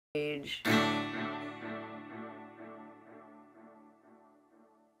Age.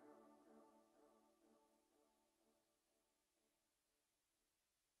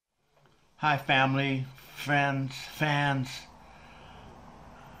 Hi family, friends, fans.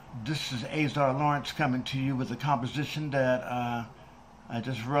 This is Azar Lawrence coming to you with a composition that I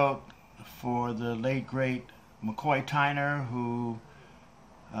just wrote for the late great McCoy Tyner, who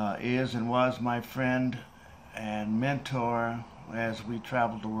is and was my friend and mentor as we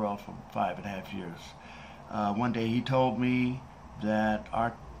traveled the world for 5.5 years. One day he told me that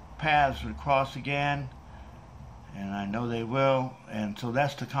our paths would cross again, and I know they will, and so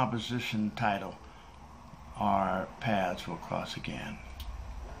that's the composition title, Our Paths Will Cross Again.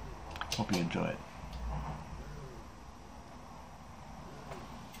 Hope you enjoy it.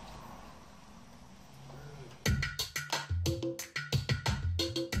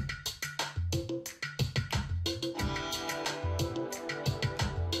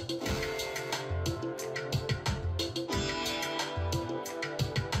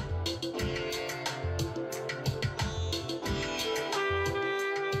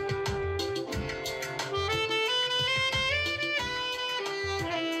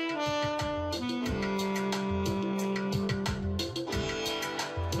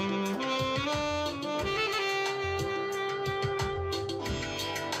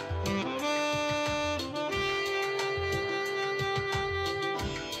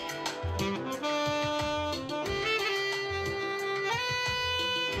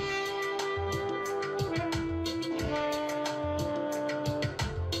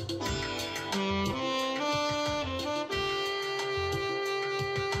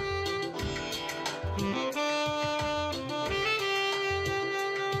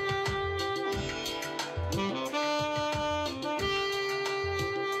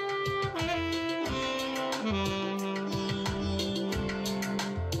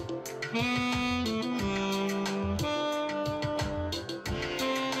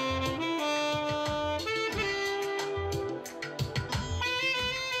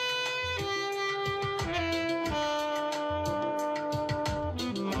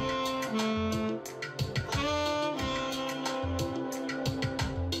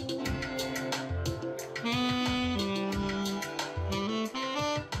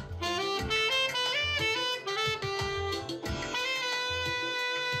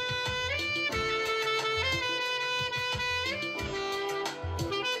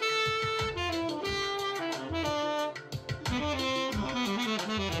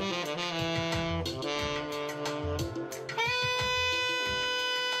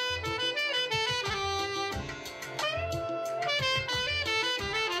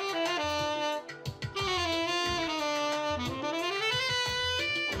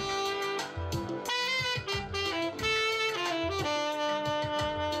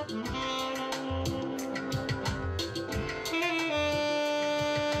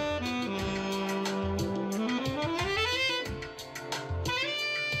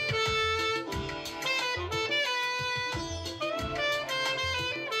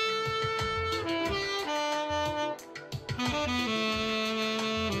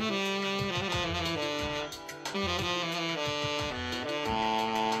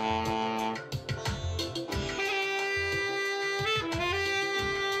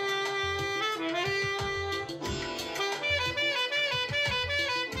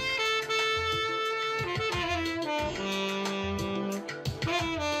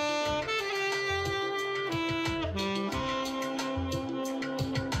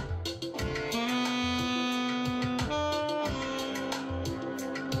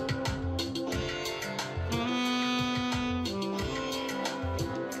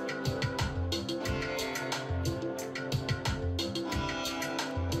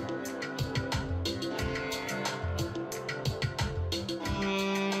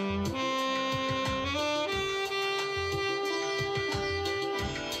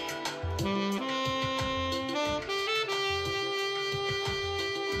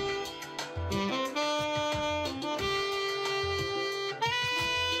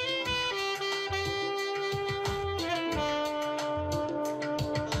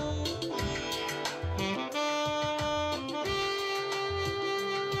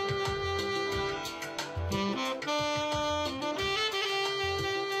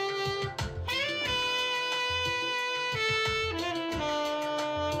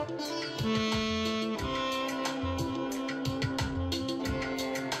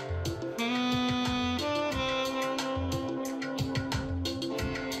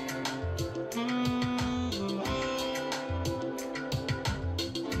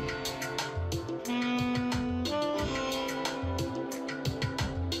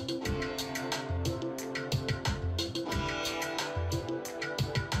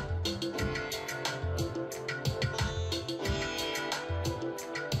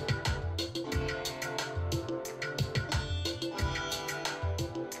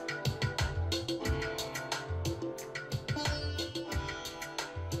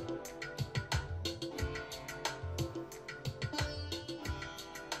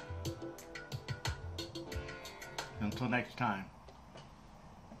 Until next time.